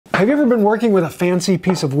Have you ever been working with a fancy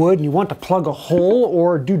piece of wood and you want to plug a hole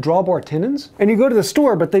or do drawbar tenons? And you go to the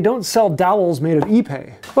store, but they don't sell dowels made of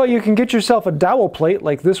epay. Well, you can get yourself a dowel plate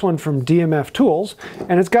like this one from DMF Tools,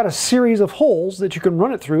 and it's got a series of holes that you can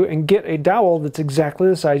run it through and get a dowel that's exactly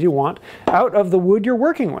the size you want out of the wood you're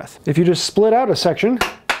working with. If you just split out a section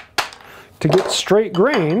to get straight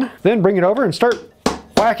grain, then bring it over and start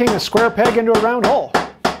whacking a square peg into a round hole.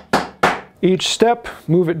 Each step,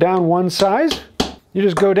 move it down one size. You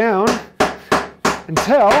just go down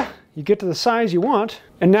until you get to the size you want,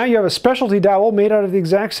 and now you have a specialty dowel made out of the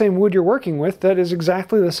exact same wood you're working with that is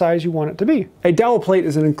exactly the size you want it to be. A dowel plate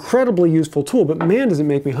is an incredibly useful tool, but man, does it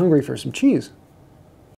make me hungry for some cheese.